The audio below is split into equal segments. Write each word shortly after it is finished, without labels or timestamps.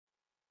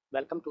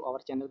Welcome to our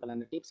channel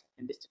Blender Tips.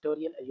 In this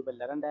tutorial, you will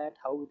learn that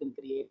how we can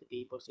create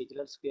the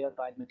procedural square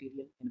tile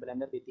material in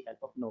Blender with the help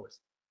of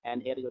nodes.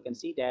 And here you can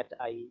see that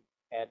I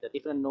add a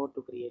different node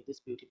to create this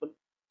beautiful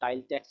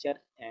tile texture.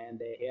 And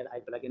here I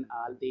plug in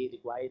all the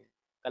required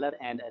color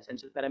and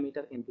essential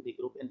parameter into the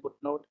group input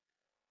node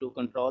to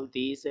control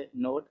these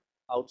node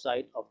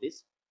outside of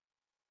this.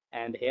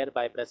 And here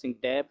by pressing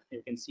tab,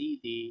 you can see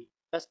the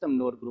custom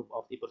node group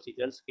of the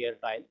procedural square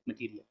tile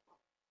material.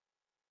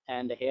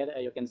 And here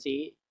you can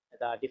see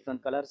the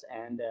different colors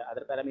and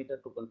other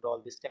parameter to control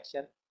this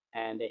texture.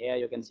 And here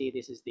you can see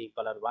this is the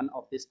color 1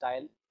 of this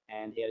tile,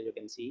 and here you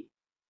can see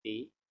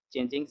the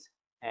changings,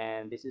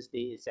 and this is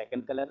the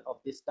second color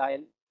of this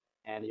tile,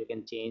 and you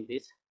can change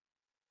this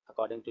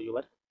according to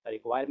your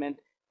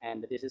requirement.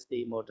 And this is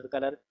the mortar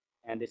color,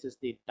 and this is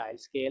the tile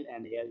scale,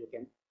 and here you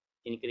can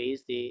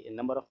increase the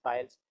number of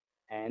tiles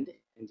and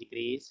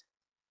decrease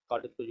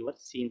according to your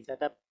scene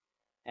setup.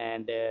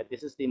 And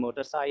this is the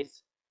mortar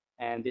size,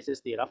 and this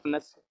is the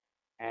roughness,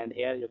 and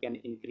here you can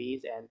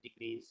increase and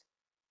decrease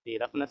the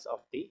roughness of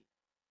the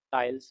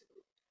tiles.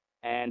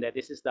 And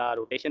this is the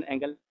rotation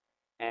angle,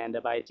 and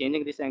by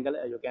changing this angle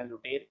you can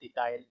rotate the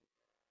tile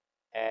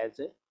as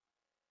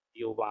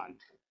you want.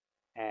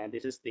 And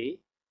this is the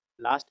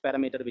last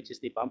parameter, which is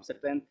the bump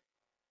strength.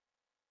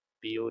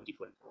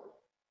 Beautiful.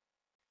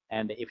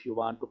 And if you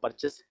want to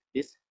purchase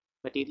this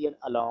material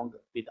along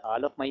with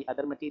all of my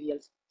other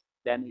materials,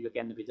 then you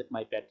can visit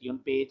my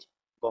Patreon page,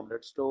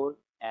 Gumroad Store,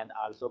 and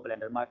also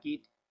Blender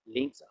Market.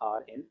 Links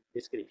are in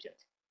description.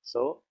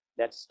 So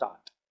let's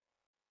start.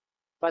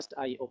 First,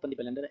 I open the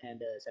Blender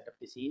and set up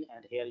the scene,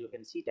 and here you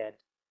can see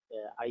that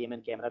I am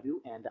in camera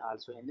view and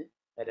also in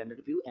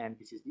rendered view, and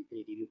this is the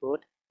 3D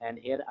viewport. And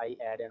here I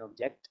add an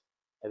object,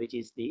 which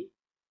is the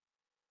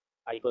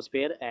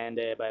icosphere, and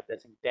by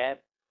pressing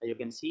tab, you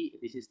can see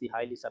this is the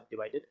highly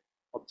subdivided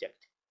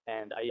object.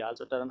 And I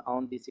also turn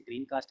on the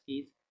screencast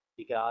keys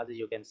because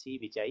you can see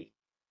which I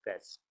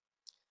press.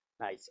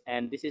 Nice.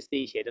 And this is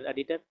the shader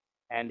editor,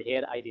 and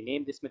here I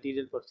rename this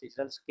material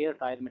procedural square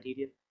tile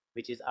material,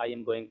 which is I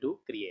am going to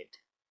create.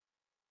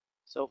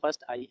 So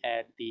first I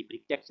add the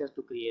brick texture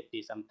to create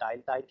the some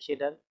tile type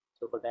shader.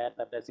 So for that,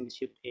 by pressing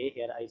shift A,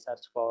 here I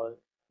search for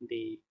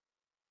the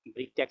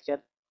brick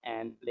texture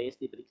and place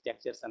the brick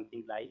texture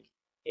something like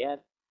here.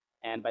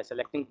 And by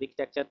selecting brick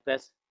texture,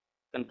 press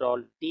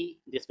Ctrl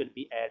T. This will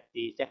be at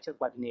the texture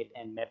coordinate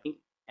and mapping,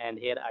 and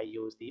here I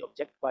use the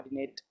object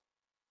coordinate.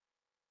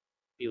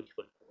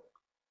 Beautiful.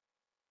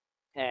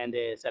 And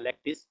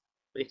select this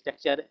brick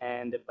texture,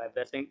 and by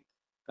pressing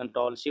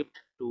Ctrl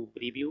Shift to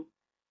preview,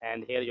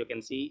 and here you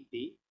can see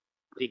the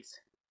bricks.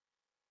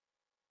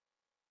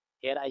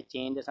 Here I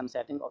change some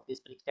setting of this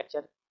brick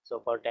texture. So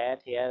for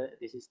that, here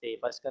this is the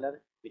first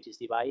color, which is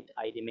the white.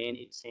 I remain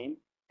it same,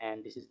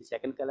 and this is the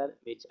second color,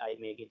 which I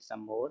make it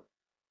some more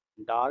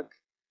dark.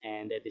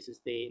 And this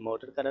is the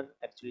mortar color.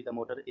 Actually the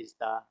mortar is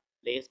the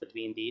place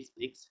between these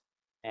bricks,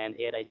 and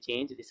here I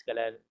change this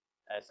color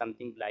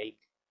something like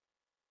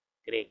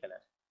gray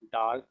color,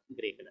 dark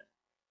gray color.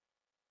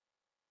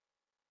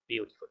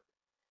 Beautiful.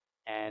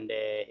 And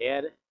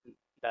here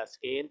the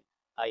scale,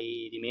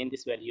 I remain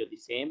this value the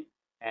same,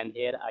 and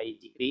here I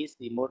decrease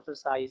the mortar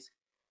size,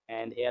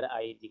 and here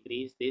I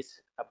decrease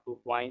this up to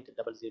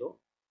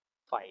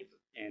 0.005,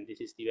 and this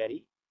is the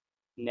very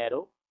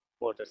narrow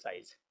mortar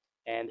size.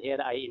 And here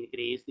I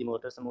increase the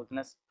mortar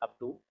smoothness up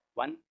to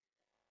 1,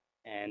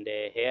 and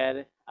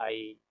here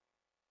I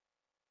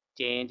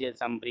change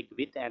some brick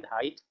width and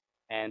height.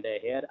 And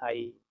here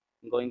I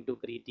am going to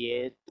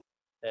create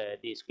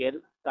the square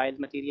tile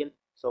material.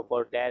 So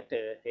for that,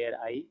 here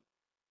I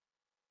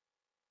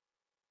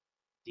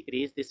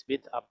decrease this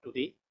width up to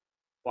the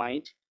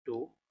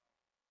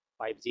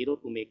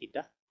 0.250 to make it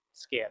a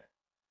square.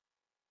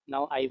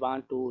 Now I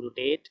want to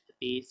rotate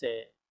these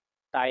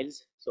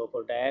tiles. So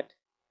for that,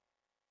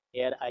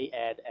 here I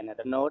add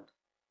another node,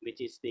 which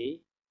is the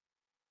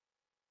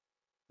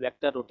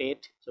vector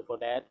rotate. So for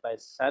that, by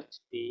search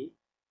the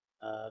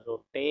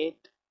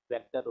rotate,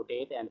 vector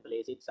rotate, and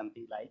place it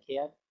something like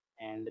here.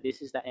 And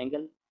this is the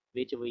angle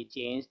which we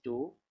change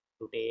to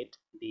rotate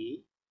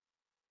the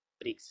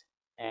bricks.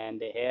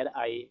 And here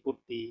I put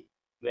the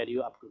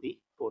value up to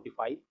the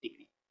 45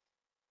 degree.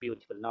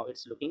 Beautiful. Now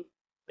it's looking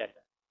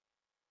better.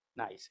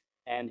 Nice.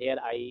 And here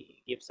I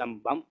give some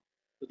bump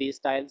to these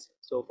tiles.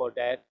 So for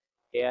that,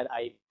 here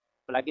I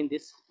plug in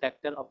this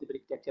factor of the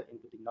brick texture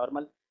into the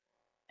normal,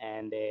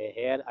 and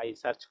here I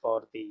search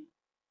for the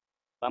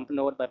bump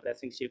node by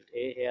pressing shift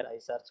A. Here I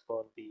search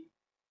for the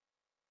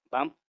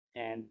bump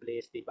and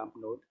place the bump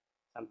node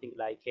something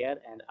like here,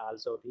 and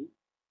also the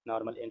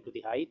normal into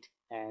the height.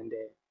 And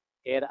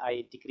here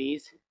I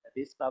decrease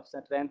this bump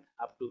strength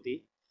up to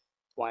the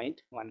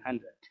 0.100.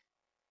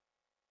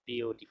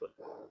 Beautiful.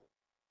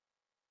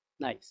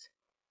 Nice.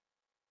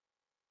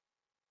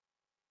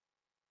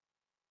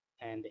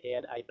 And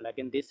here I plug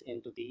in this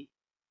into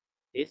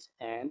this,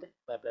 and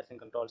by pressing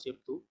Ctrl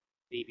Shift to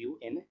preview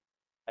in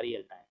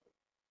real time.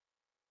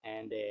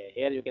 And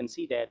here you can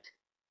see that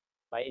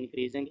by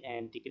increasing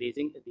and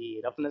decreasing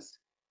the roughness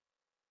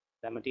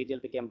the material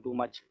became too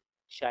much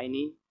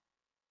shiny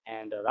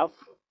and rough.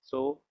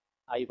 So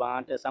I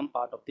want some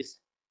part of this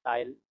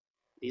tile.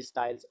 These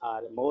tiles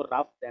are more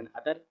rough than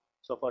other.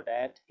 So for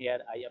that, here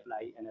I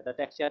apply another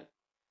texture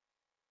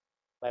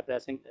by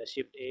pressing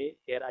Shift A.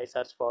 Here I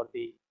search for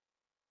the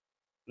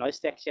noise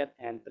texture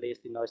and place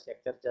the noise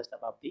texture just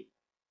above the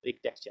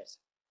brick textures.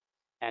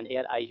 And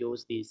here I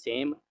use the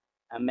same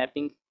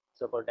mapping.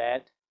 So for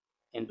that,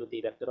 into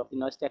the vector of the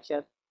noise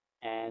texture,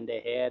 and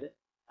here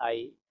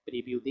I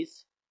preview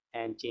this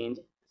and change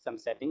some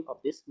setting of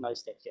this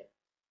noise texture.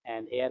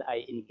 And here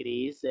I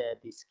increase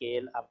the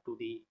scale up to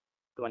the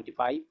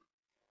 25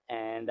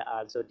 and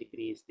also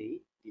decrease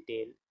the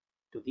detail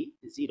to the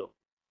 0.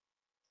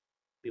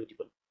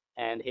 Beautiful.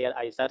 And here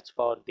I search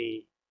for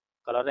the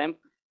color ramp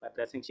by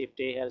pressing Shift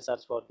A. Here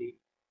search for the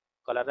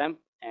color ramp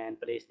and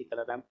place the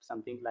color ramp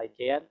something like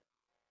here,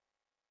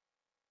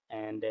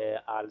 and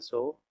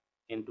also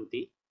into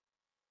the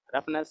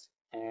roughness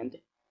and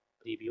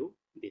preview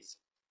this.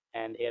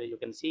 And here you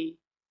can see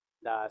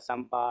the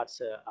some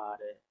parts are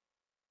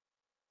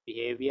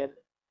behavior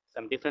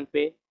some different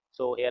way.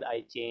 So here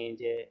I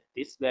change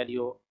this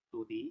value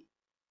to the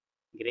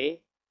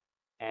gray,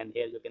 and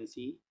here you can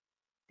see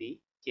the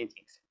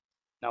changings.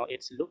 Now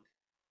it's look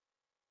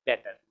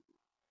better,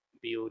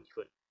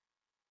 beautiful.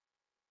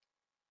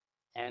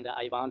 And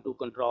I want to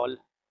control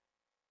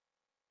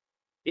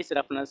this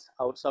roughness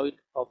outside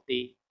of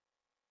the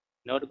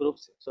node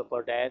groups. So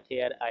for that,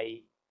 here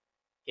I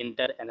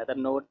enter another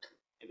node,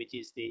 which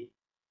is the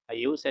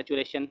hue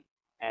saturation,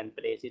 and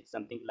place it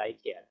something like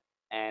here.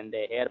 And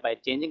here by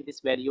changing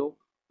this value,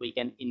 we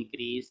can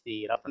increase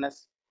the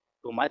roughness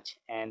too much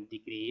and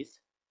decrease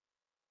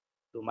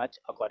too much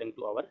according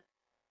to our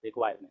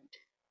requirement.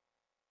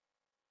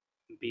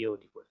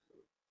 Beautiful.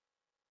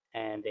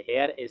 And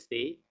here is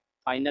the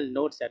final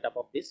node setup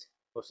of this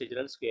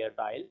procedural square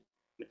tile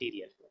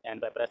material.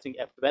 And by pressing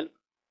F12,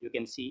 you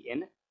can see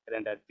in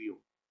rendered view.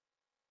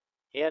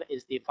 Here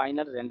is the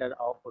final render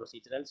of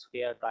procedural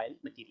square tile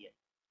material.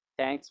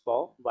 Thanks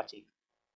for watching.